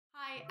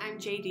Hi, I'm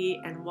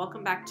JD and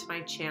welcome back to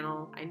my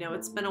channel. I know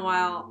it's been a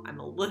while,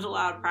 I'm a little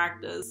out of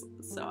practice,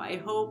 so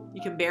I hope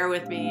you can bear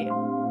with me.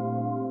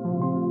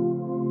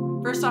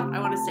 First off,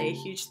 I want to say a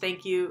huge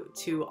thank you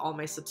to all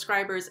my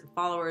subscribers and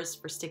followers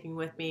for sticking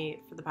with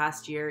me for the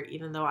past year,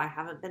 even though I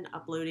haven't been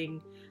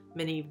uploading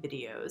many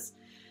videos.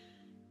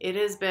 It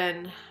has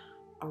been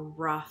a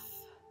rough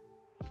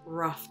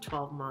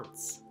 12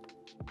 months,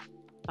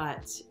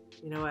 but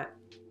you know what?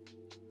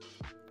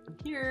 I'm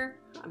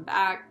here, I'm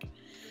back.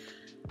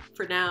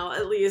 For now,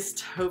 at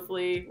least.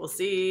 Hopefully, we'll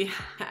see.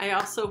 I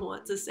also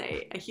want to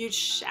say a huge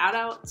shout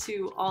out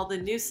to all the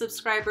new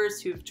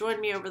subscribers who've joined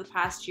me over the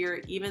past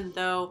year, even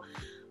though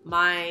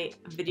my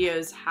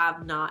videos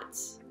have not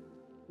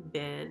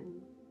been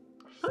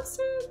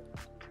posted.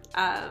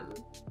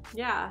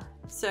 Yeah,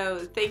 so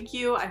thank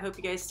you. I hope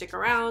you guys stick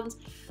around,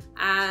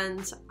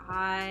 and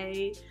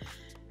I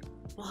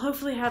will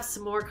hopefully have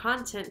some more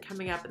content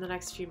coming up in the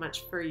next few months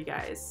for you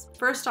guys.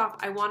 First off,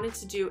 I wanted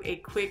to do a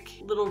quick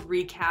little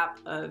recap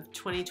of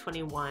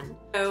 2021.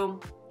 So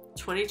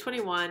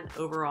 2021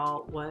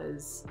 overall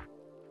was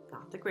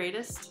not the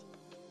greatest,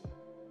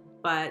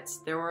 but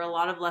there were a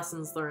lot of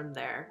lessons learned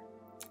there.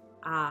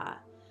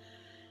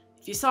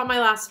 If you saw my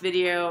last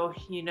video,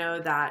 you know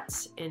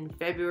that in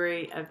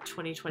February of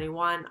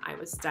 2021, I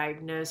was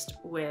diagnosed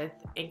with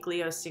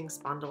ankylosing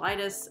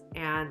spondylitis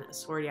and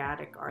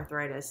psoriatic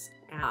arthritis.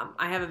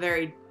 I have a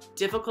very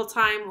difficult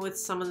time with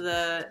some of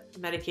the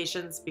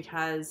medications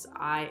because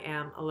I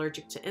am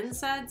allergic to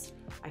NSAIDs.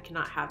 I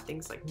cannot have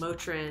things like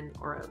Motrin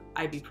or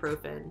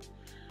ibuprofen.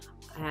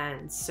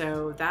 And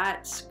so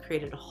that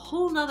created a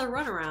whole nother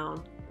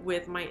runaround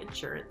with my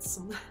insurance.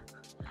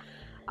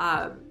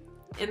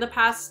 In the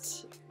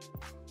past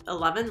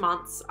 11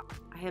 months,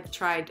 I have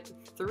tried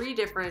 3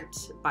 different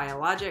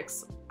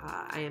biologics.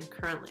 I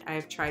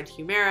have tried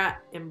Humira,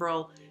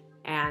 Enbrel,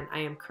 and I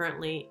am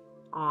currently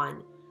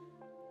on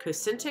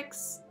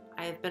Cosentyx.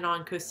 I have been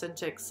on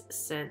Cosentyx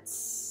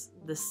since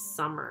the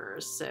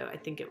summer, so I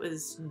think it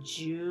was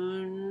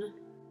June,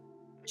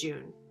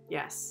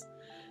 yes.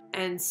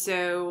 And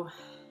so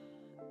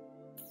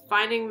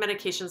finding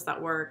medications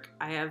that work,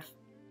 I have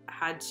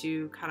had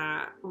to kind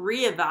of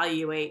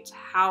reevaluate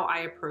how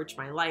I approach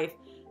my life,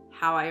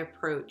 how I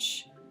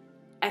approach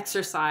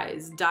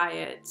exercise,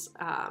 diet,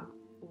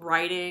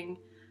 writing,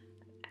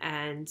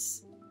 and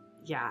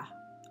yeah,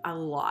 a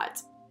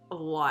lot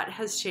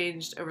has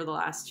changed over the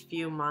last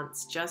few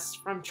months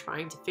just from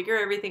trying to figure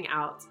everything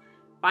out,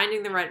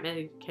 finding the right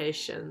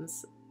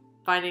medications,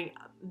 finding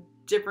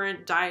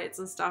different diets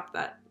and stuff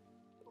that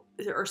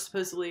are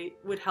supposedly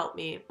would help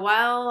me.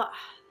 While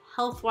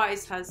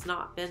health-wise has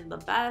not been the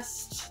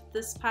best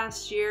this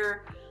past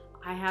year,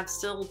 I have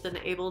still been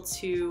able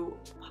to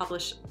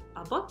publish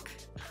a book.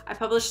 I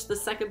published the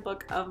 2nd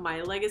book of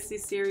my legacy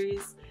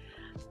series,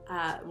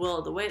 Will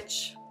of the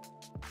Witch,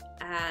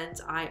 and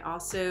I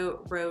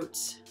also wrote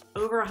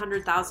over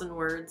 100,000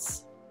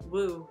 words.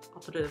 Woo, I'll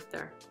put it up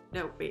there.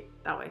 No, wait,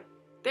 that way.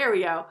 There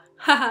we go.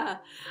 I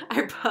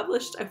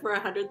published over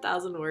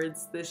 100,000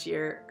 words this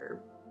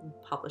year,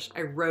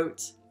 I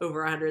wrote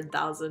over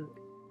 100,000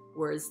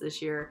 words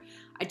this year.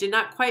 I did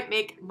not quite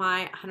make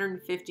my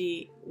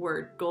 150,000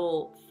 word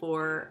goal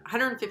for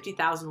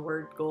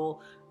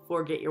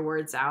Get Your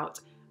Words Out,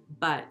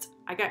 but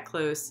I got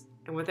close,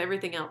 and with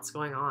everything else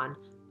going on,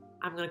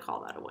 I'm gonna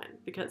call that a win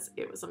because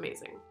it was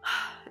amazing.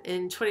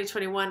 In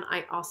 2021,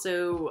 I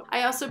also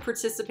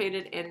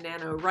participated in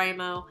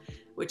NaNoWriMo,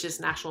 which is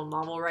National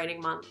Novel Writing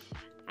Month,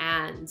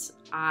 and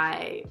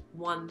I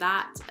won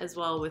that as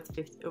well with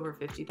over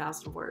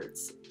 50,000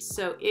 words.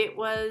 So it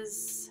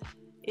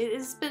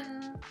has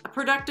been a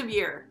productive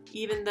year.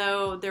 Even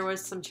though there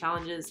was some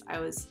challenges, I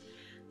was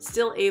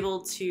still able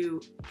to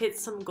hit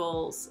some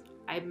goals.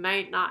 I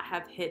might not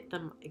have hit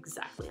them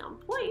exactly on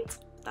point.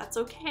 That's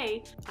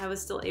okay. I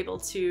was still able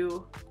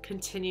to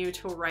continue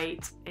to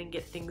write and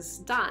get things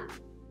done.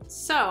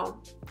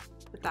 So,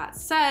 with that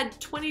said,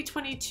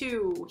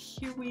 2022,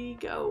 here we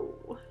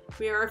go.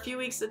 We are a few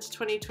weeks into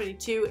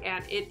 2022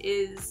 and it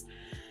is,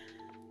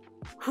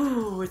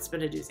 it's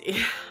been a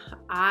doozy.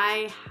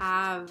 I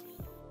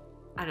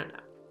don't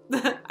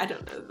know. I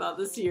don't know about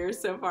this year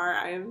so far.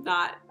 I am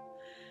not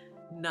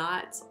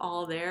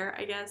all there,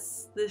 I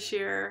guess, this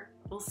year.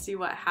 We'll see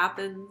what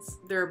happens.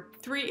 There are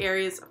 3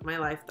 areas of my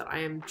life that I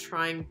am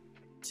trying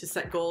to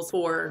set goals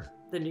for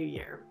the new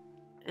year.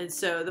 And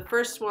so the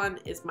first one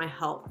is my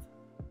health.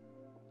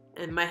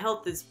 And my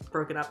health is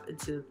broken up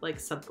into like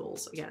sub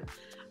goals again.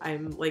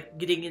 I'm like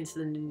getting into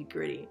the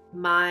nitty-gritty.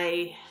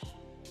 My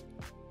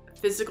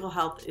physical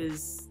health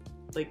is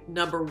like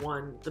number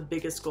 1, the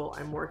biggest goal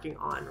I'm working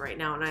on right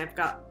now. And I've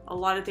got a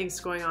lot of things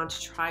going on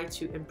to try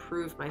to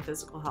improve my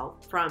physical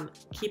health, from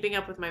keeping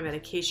up with my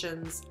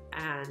medications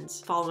and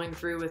following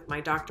through with my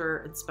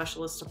doctor and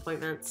specialist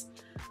appointments.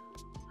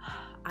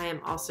 I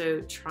am also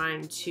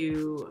trying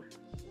to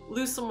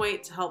lose some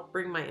weight to help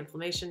bring my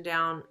inflammation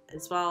down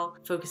as well,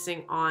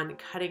 focusing on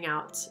cutting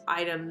out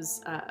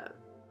items,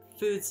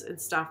 foods and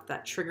stuff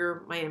that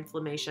trigger my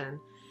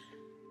inflammation.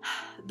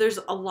 There's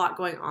a lot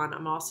going on.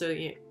 I'm also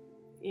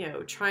you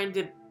know, trying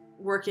to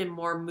work in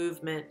more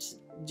movement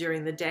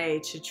during the day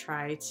to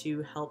try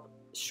to help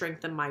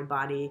strengthen my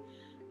body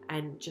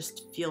and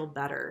just feel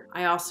better.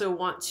 I also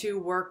want to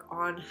work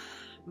on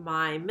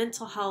my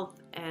mental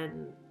health,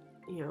 and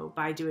you know,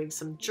 by doing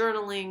some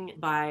journaling,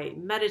 by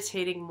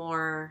meditating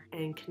more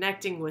and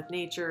connecting with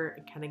nature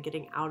and kind of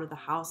getting out of the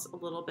house a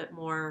little bit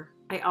more.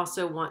 I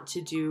also want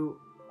to do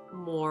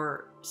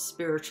more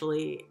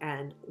spiritually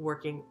and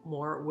working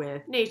more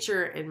with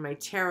nature and my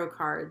tarot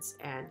cards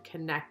and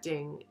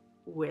connecting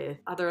with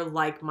other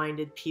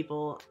like-minded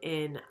people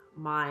in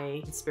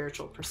my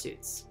spiritual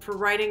pursuits. For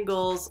writing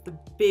goals, the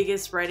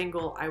biggest writing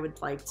goal I would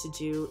like to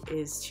do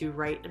is to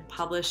write and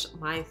publish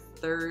my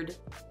 3rd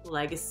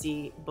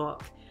legacy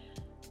book.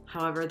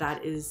 However,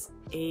 that is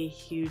a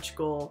huge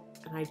goal,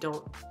 and I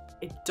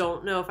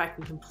don't know if I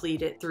can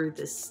complete it through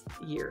this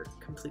year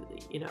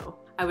completely, you know.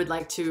 I would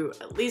like to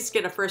at least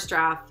get a first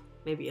draft,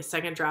 maybe a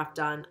second draft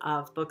done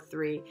of book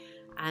 3,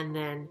 and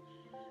then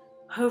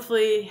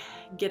hopefully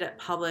get it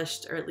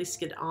published, or at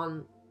least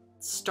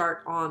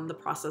start on the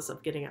process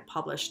of getting it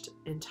published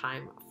in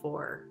time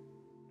for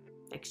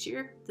next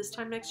year, this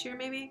time next year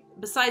maybe.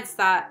 Besides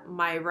that,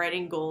 my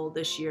writing goal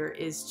this year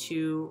is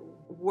to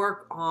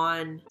work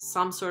on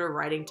some sort of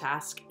writing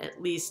task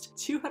at least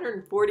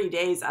 240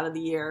 days out of the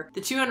year.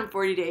 The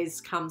 240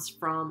 days comes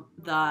from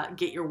the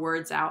Get Your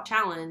Words Out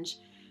challenge.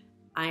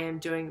 I am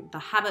doing the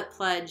habit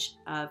pledge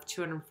of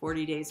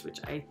 240 days, which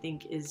I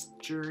think is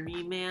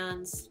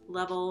journeyman's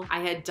level. I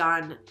had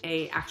done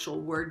a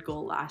actual word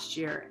goal last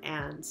year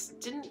and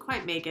didn't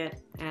quite make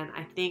it. And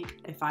I think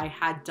if I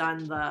had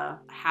done the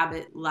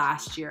habit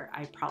last year,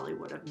 I probably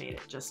would have made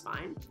it just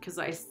fine, because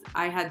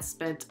I had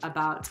spent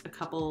about a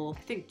couple,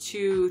 I think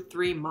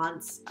 2-3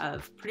 months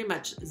of pretty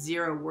much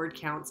 0 word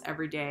counts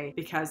every day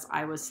because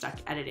I was stuck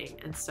editing.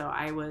 And so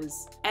I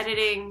was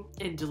editing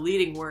and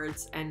deleting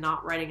words and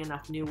not writing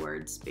enough new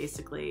words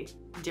basically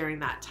during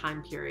that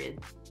time period.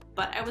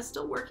 But I was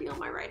still working on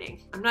my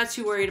writing. I'm not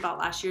too worried about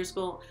last year's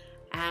goal,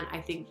 and I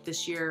think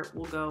this year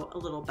will go a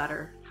little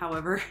better.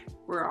 However,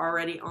 we're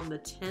already on the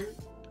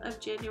 10th of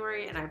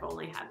January and I've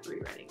only had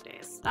 3 writing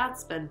days.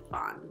 That's been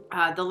fun.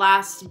 The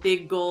last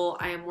big goal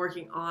I am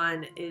working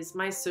on is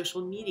my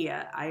social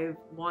media. I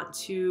want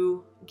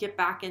to get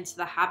back into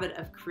the habit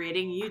of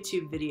creating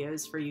YouTube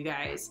videos for you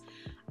guys.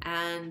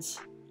 And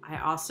I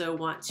also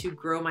want to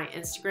grow my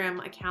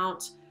Instagram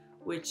account,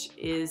 which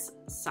is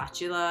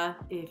Satchula,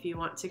 if you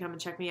want to come and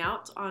check me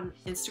out on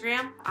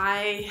Instagram.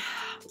 I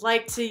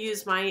like to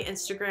use my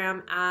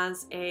Instagram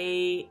as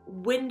a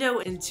window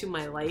into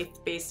my life,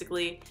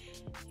 basically.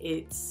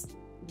 It's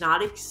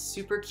not a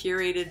super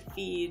curated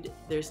feed.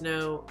 There's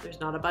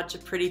not a bunch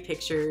of pretty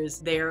pictures.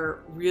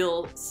 They're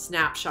real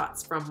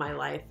snapshots from my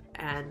life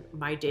and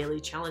my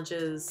daily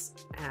challenges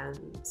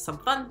and some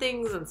fun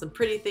things and some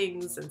pretty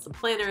things and some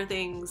planner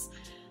things,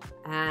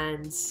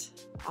 and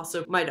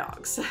also my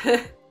dogs.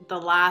 The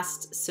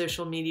last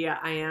social media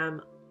I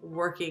am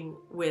working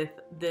with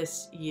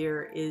this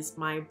year is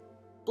my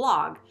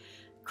blog,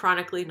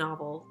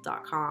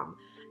 chronicallynovel.com.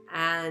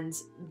 And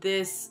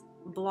this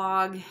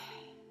blog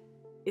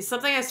is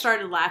something I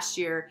started last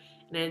year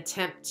in an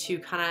attempt to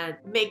kind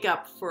of make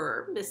up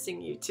for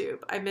missing YouTube.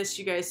 I missed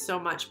you guys so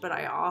much, but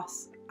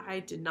I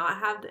did not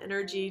have the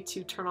energy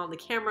to turn on the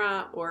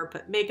camera or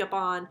put makeup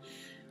on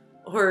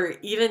or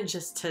even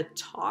just to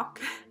talk.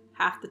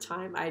 Half the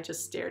time I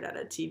just stared at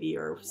a TV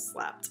or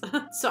slept.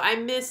 So I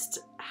missed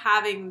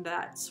having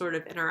that sort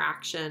of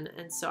interaction,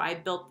 and so I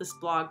built this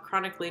blog,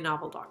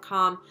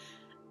 chronicallynovel.com,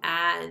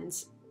 and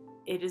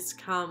it has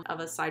come of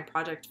a side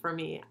project for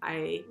me.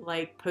 I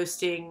like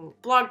posting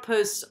blog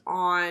posts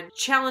on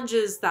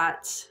challenges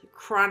that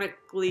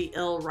chronically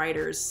ill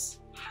writers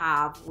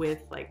have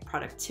with like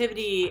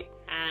productivity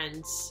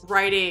and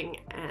writing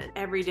and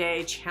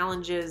everyday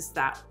challenges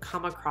that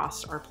come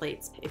across our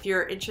plates. If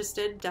you're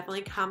interested,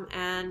 definitely come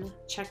and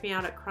check me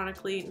out at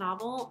Chronically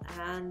Novel.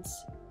 And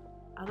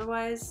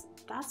otherwise,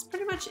 that's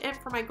pretty much it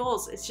for my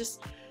goals. It's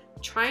just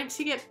trying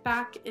to get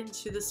back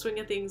into the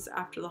swing of things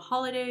after the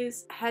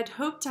holidays. I had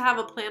hoped to have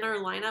a planner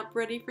lineup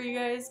ready for you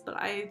guys, but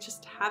I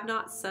just have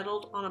not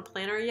settled on a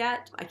planner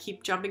yet. I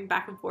keep jumping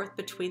back and forth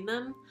between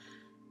them.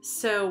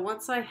 So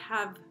once I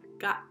have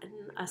gotten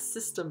a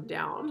system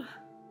down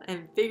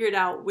and figured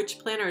out which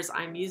planners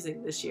I'm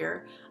using this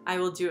year, I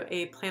will do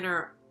a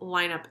planner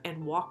lineup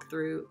and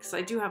walkthrough, because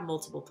I do have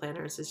multiple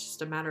planners. It's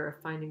just a matter of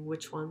finding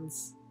which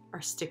ones are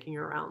sticking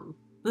around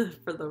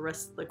for the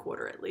rest of the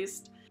quarter at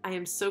least. I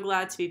am so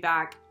glad to be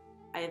back.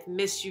 I have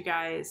missed you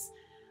guys,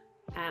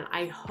 and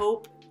I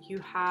hope you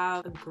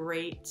have a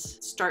great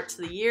start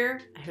to the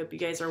year. I hope you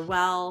guys are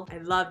well. I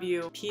love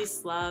you.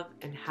 Peace, love,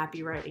 and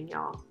happy writing,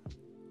 y'all.